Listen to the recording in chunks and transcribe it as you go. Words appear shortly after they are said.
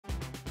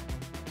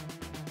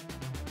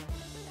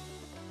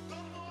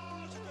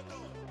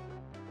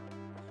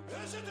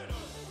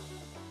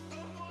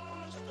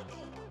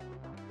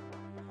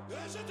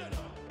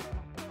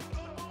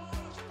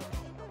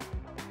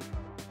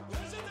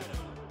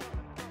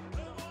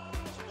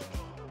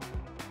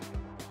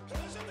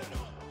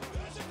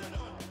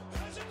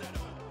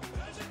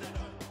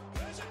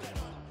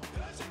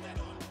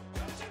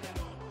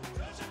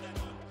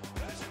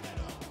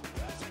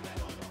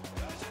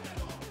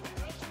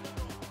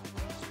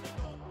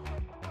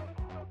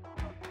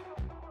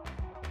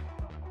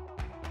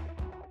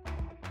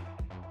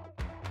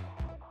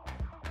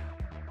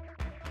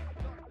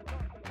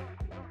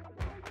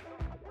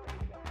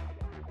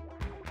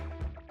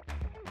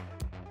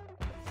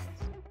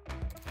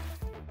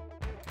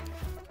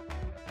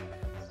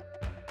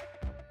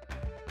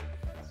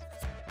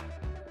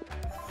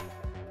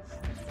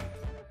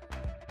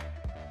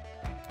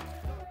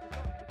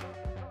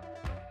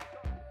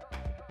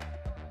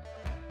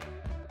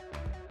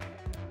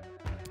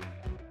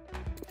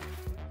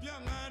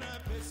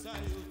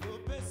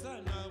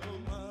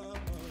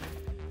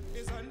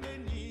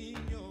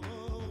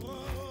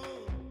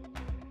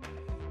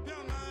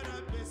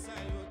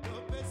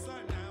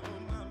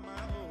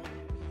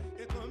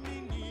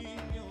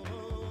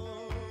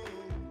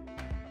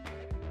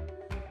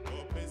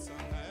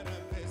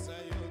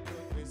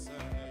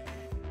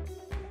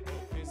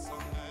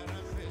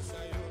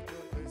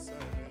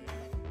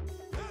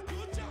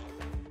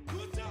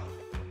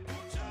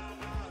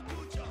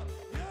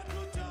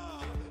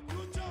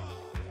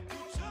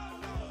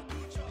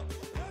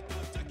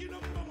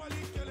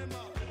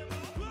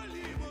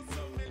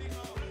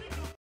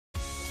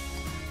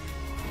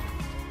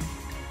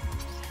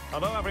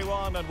Hello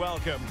everyone and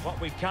welcome.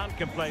 What we can't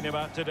complain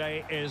about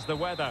today is the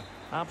weather.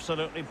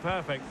 Absolutely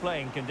perfect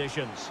playing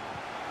conditions.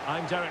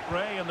 I'm Derek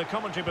Ray in the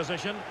commentary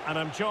position and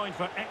I'm joined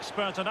for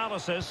expert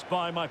analysis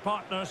by my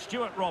partner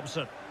Stuart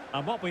Robson.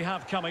 And what we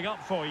have coming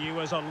up for you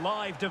is a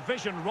live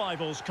division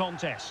rivals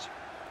contest.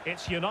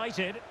 It's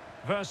United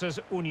versus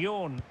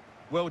Union.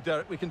 Well,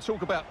 Derek, we can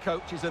talk about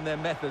coaches and their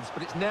methods,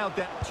 but it's now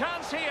down...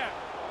 Chance here!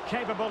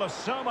 Capable of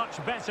so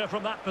much better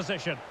from that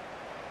position.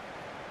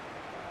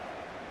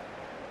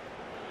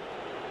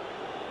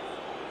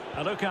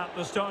 A look at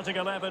the starting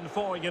 11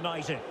 for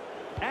United.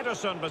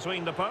 Ederson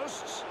between the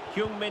posts.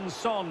 Heung-min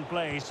Son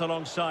plays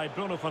alongside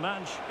Bruno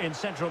Fernandes in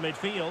central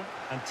midfield.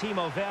 And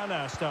Timo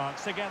Werner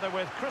starts together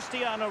with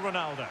Cristiano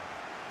Ronaldo.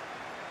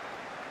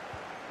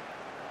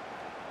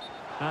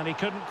 And he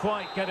couldn't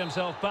quite get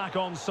himself back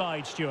on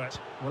side, Stuart.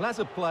 Well, as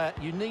a player,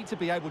 you need to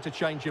be able to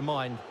change your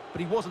mind,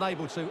 but he wasn't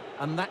able to,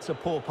 and that's a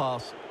poor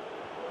pass.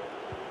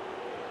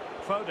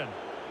 Foden.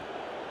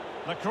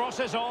 The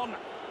cross is on.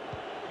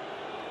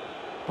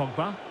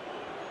 Pogba.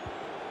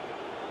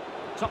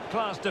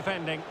 Top-class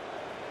defending.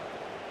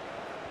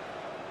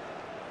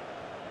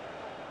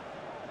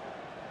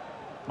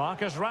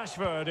 Marcus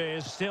Rashford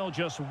is still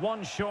just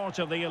one short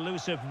of the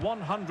elusive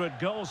 100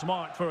 goals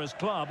mark for his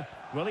club.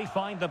 Will he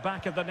find the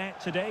back of the net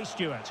today,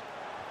 Stuart?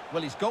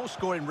 Well, his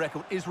goal-scoring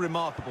record is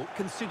remarkable,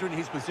 considering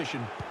his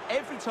position.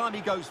 Every time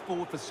he goes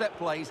forward for set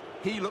plays,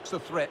 he looks a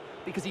threat,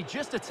 because he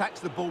just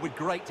attacks the ball with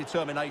great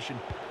determination.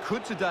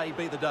 Could today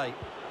be the day?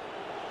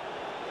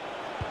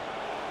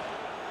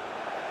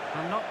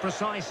 And not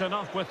precise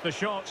enough with the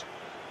shot.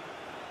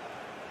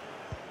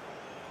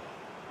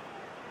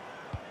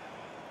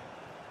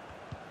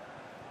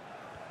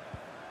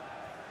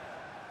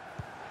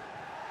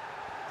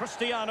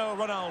 Cristiano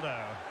Ronaldo.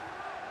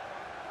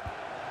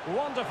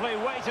 Wonderfully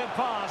weighted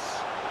pass.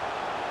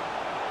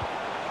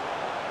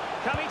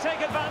 Can he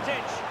take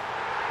advantage?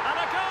 And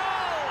a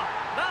goal!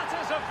 That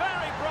is a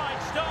very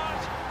bright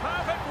start.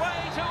 Perfect way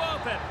to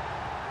open.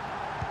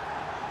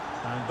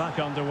 And back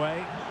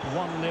underway.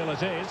 1-0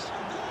 it is.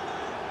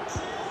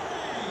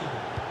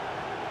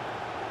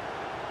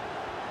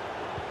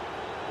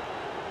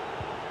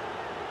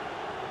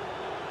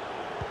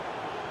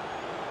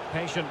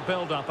 Patient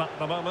build-up at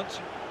the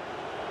moment.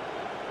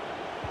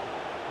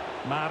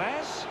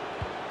 Mahrez.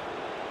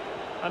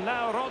 And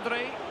now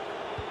Rodri.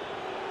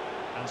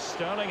 And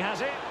Sterling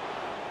has it.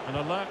 An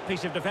alert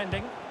piece of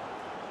defending.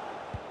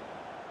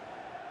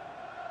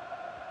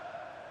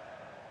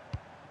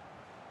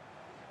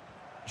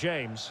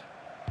 James.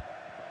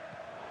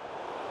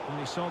 And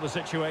he saw the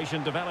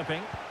situation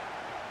developing.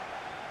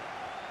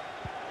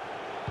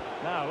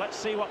 Now, let's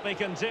see what they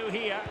can do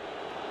here.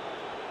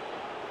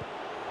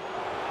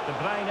 De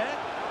Bruyne.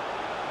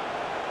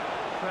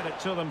 Credit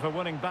to them for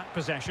winning back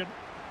possession.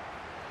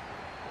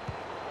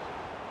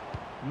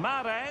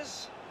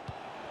 Mahrez.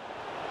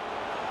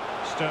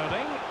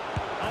 Sterling.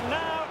 And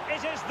now it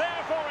is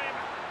there for him.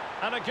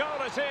 And a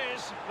goal it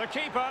is. The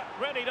keeper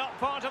really not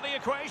part of the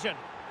equation.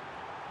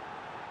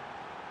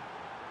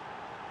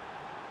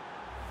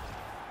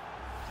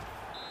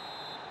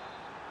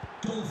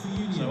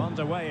 So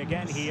underway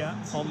again here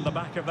on the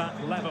back of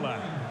that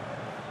leveller.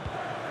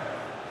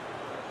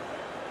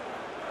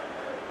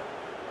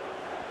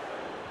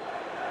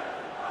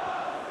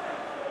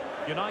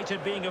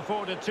 United being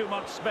afforded too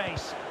much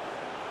space.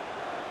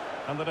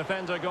 And the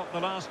defender got the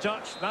last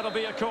touch. That'll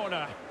be a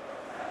corner.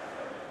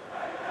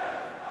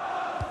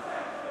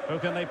 Who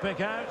can they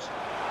pick out?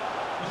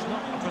 It's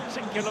not a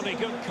particularly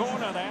good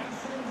corner there.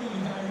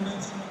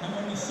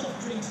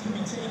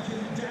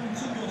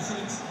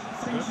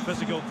 Good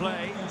physical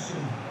play.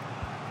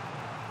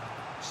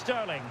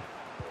 Sterling.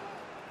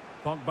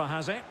 Pogba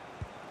has it.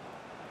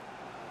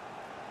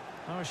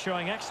 Oh,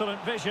 showing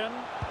excellent vision.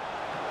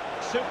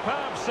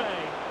 Superb save.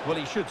 Well,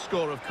 he should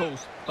score, of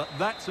course, but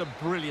that's a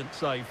brilliant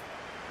save.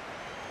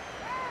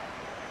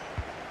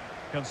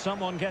 Can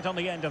someone get on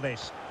the end of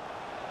this?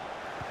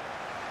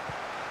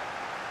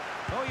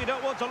 Oh, you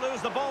don't want to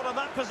lose the ball in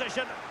that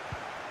position.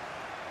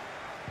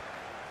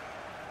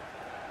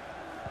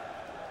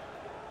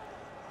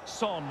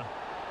 Son.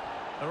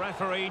 The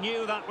referee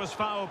knew that was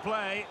foul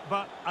play,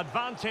 but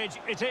advantage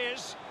it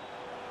is.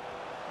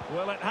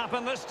 Will it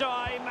happen this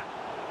time?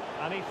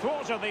 And he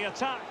thwarted the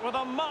attack with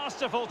a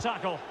masterful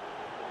tackle.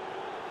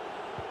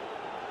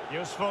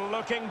 Useful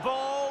looking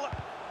ball.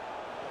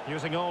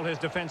 Using all his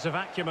defensive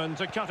acumen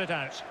to cut it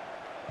out.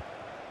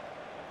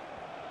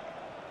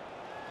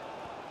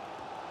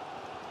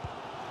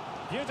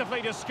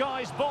 Beautifully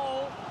disguised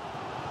ball.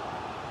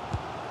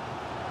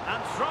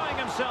 And throwing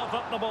himself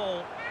up the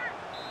ball.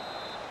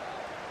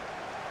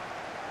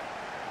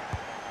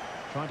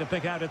 Trying to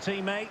pick out a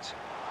teammate.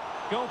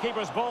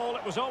 Goalkeeper's ball,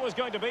 it was always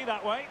going to be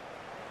that way.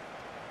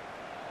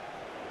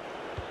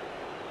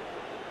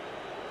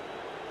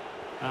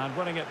 And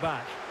winning it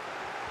back.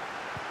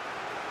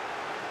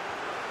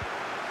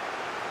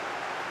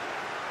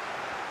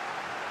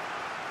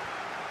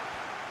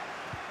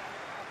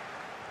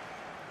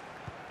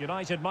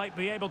 United might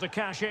be able to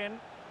cash in.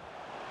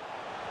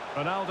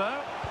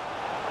 Ronaldo.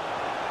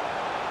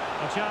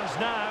 A chance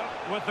now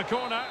with the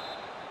corner.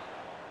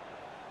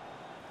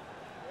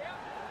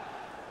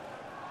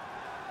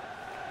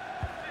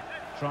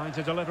 Trying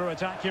to deliver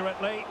it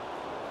accurately.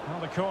 Well,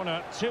 the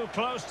corner too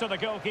close to the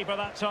goalkeeper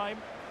that time.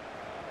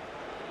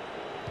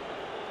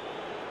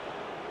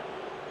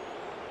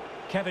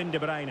 Kevin De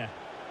Bruyne.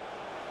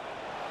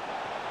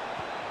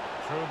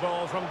 Through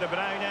ball from De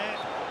Bruyne.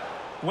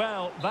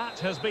 Well, that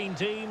has been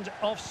deemed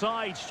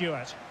offside,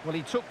 Stuart. Well,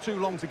 he took too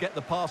long to get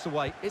the pass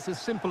away. It's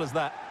as simple as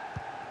that.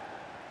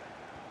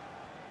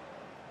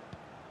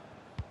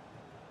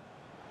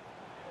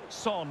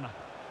 Son.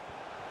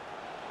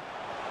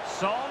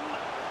 Son.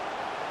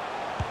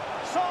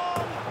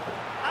 Son!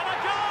 And a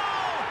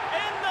goal!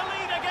 In the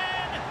lead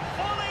again!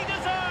 Fully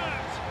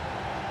deserved!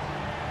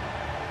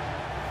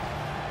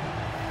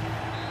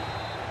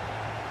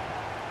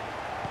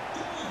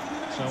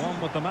 So on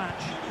with the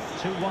match.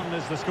 2-1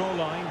 is the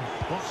scoreline.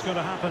 What's going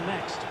to happen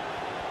next?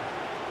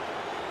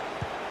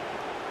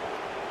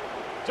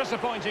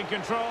 Disappointing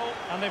control,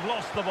 and they've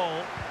lost the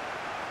ball.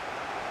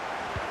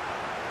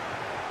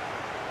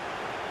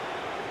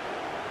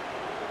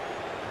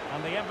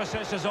 And the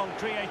emphasis is on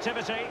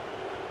creativity.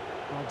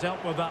 Well,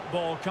 dealt with that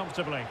ball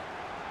comfortably.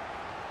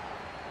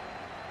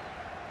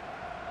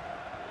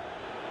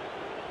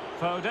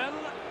 Foden.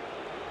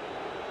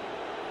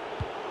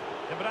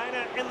 De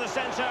Bruyne in the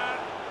centre.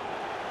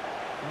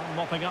 Well,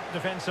 mopping up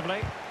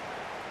defensively.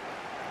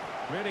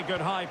 Really good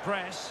high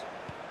press.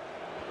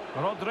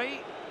 Rodri.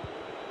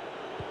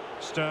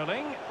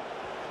 Sterling.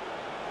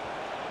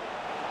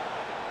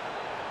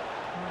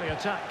 Well, the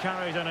attack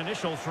carried an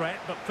initial threat,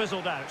 but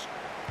fizzled out.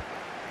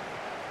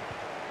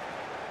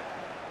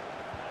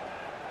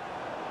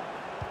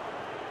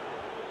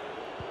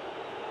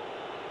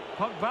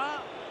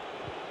 Pogba.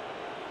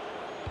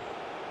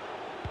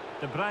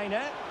 De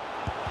Bruyne.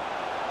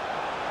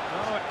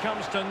 Oh, it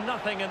comes to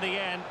nothing in the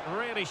end.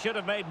 Really should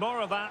have made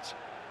more of that.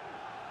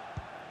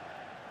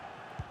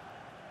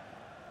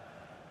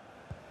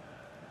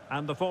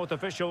 And the fourth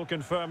official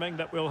confirming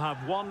that we'll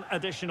have one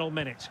additional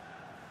minute.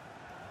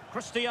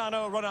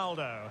 Cristiano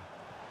Ronaldo.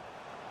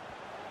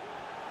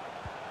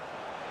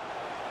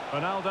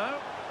 Ronaldo.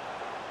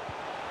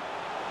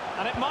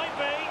 And it might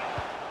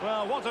be.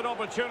 Well, what an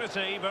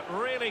opportunity, but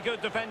really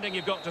good defending,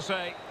 you've got to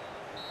say.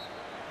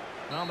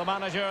 Well, the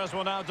managers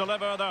will now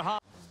deliver their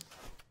half.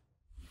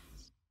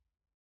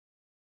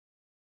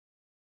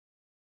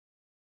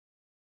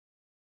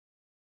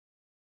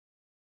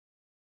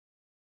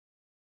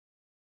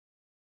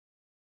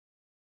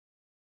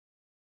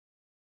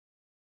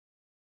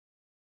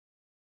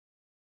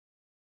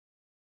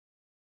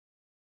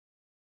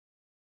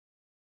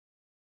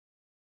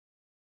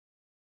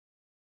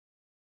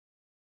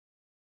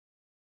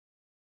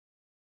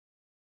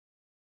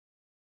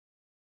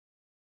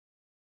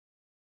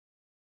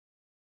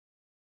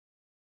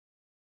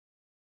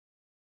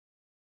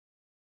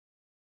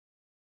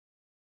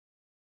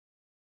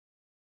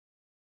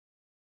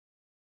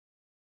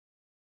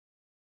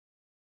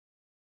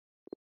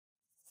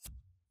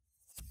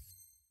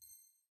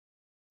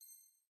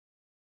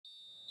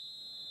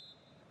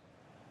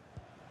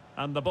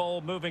 And the ball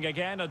moving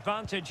again,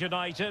 advantage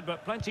United,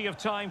 but plenty of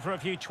time for a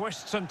few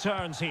twists and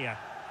turns here.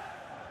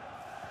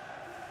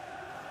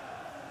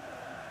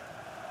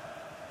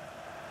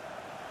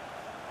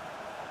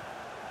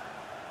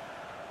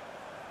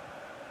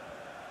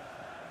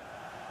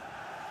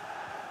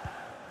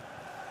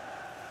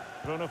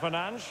 Bruno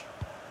Fernandes.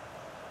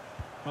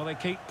 Well, they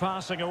keep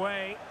passing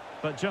away,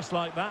 but just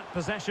like that,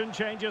 possession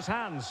changes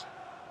hands.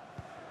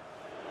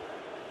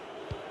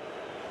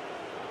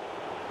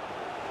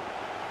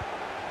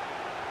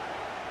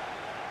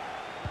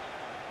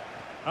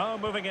 Oh,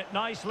 moving it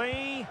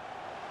nicely.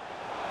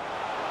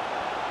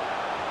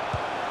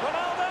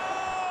 Ronaldo!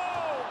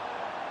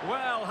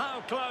 Well,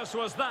 how close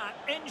was that?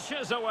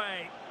 Inches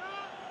away.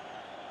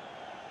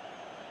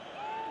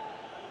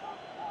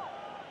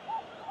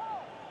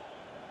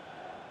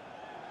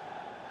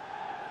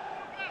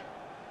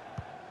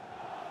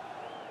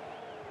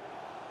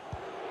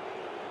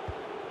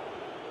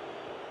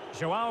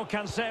 João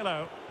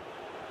Cancelo.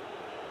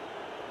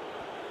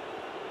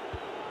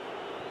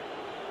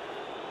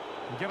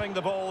 Giving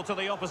the ball to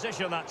the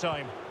opposition that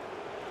time.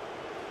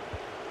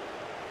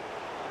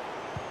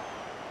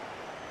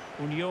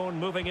 Union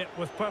moving it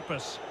with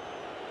purpose.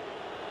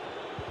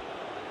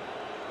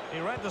 He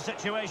read the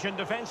situation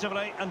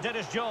defensively and did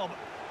his job.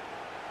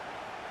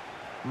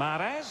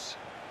 Mahrez.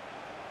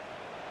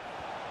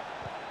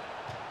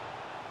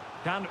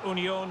 Can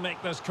Union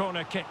make this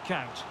corner kick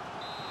count?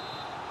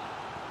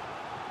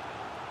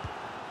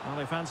 Well,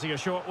 they fancy a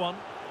short one.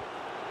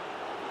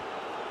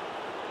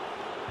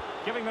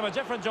 Giving them a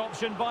different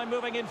option by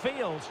moving in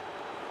field.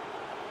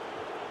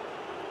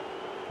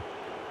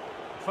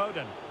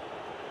 Foden.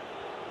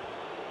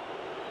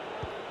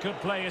 Could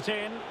play it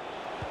in.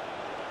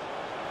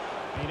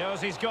 He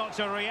knows he's got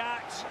to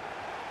react.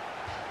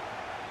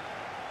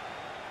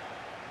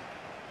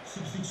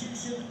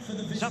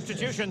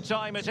 Substitution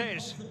time it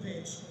is.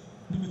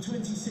 Number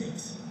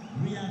 26,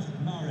 Riyad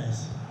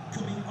Mahrez.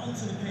 Coming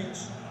onto the pitch,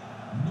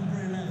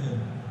 number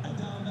 11,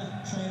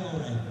 Adama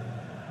Traore.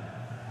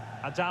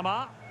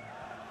 Adama.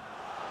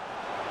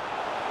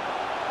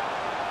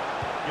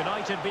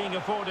 United being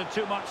afforded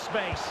too much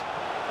space.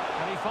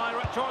 Can he fire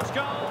it towards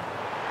goal?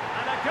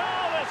 And a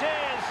goal it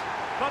is!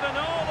 But in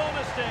all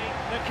honesty,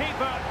 the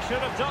keeper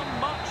should have done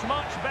much,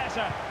 much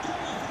better.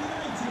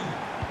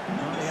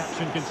 Well, the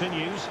action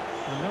continues.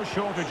 And no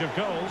shortage of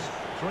goals.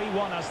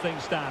 3-1 as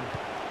things stand.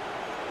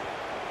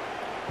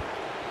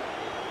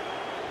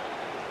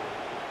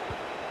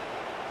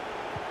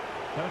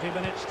 "30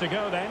 minutes to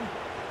go then.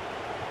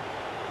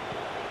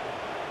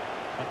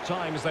 At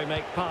times they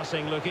make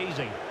passing look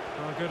easy.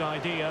 A good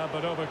idea,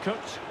 but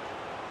overcooked.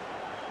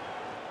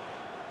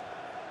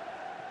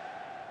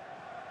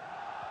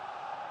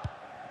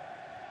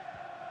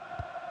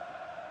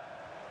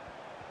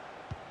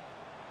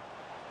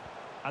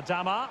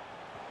 Adama.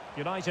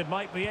 United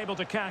might be able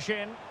to cash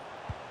in.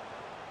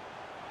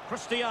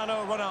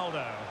 Cristiano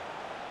Ronaldo.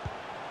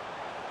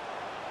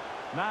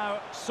 Now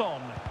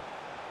Son.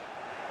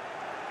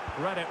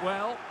 Read it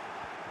well.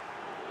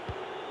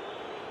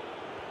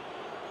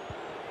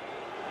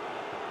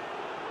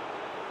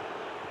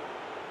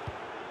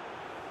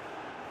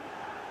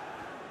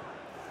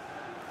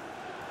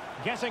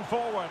 Getting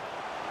forward.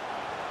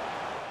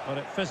 But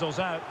it fizzles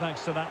out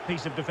thanks to that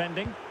piece of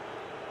defending.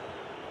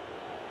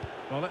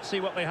 Well, let's see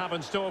what they have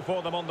in store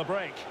for them on the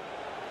break.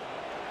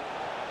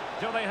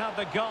 Do they have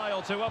the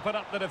guile to open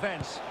up the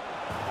defence?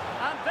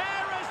 And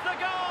there is the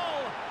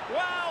goal!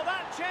 Wow,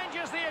 that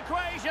changes the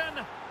equation,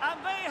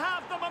 and they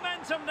have the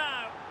momentum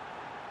now.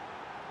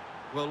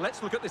 Well,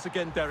 let's look at this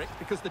again, Derek,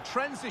 because the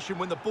transition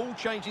when the ball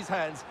changes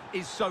hands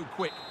is so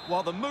quick,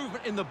 while the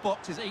movement in the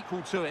box is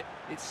equal to it.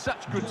 It's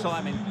such good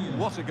timing.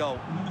 What a goal.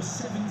 Number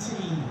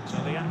 17. So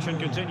the action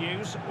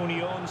continues.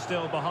 Union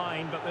still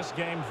behind, but this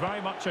game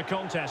very much a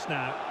contest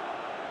now.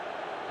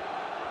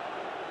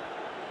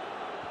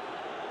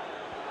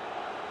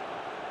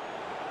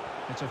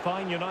 It's a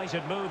fine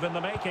United move in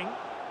the making.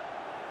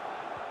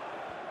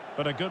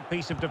 But a good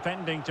piece of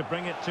defending to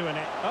bring it to an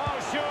end.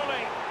 Oh,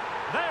 surely!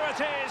 There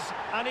it is!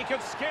 And he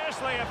could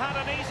scarcely have had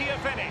an easier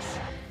finish.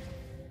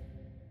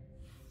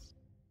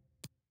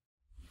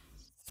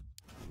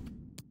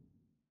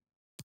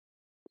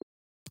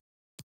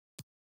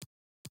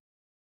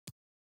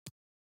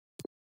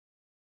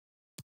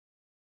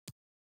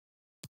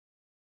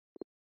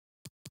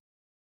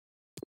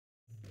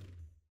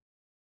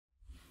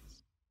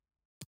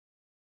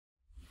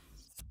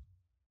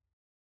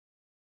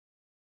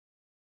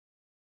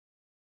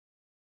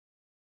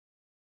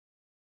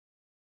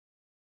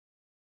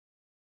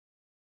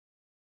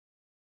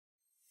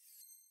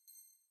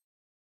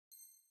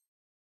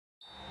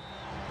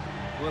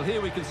 Well,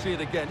 here we can see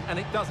it again, and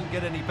it doesn't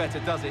get any better,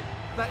 does it?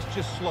 That's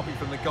just sloppy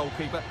from the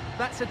goalkeeper.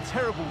 That's a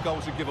terrible goal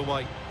to give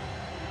away.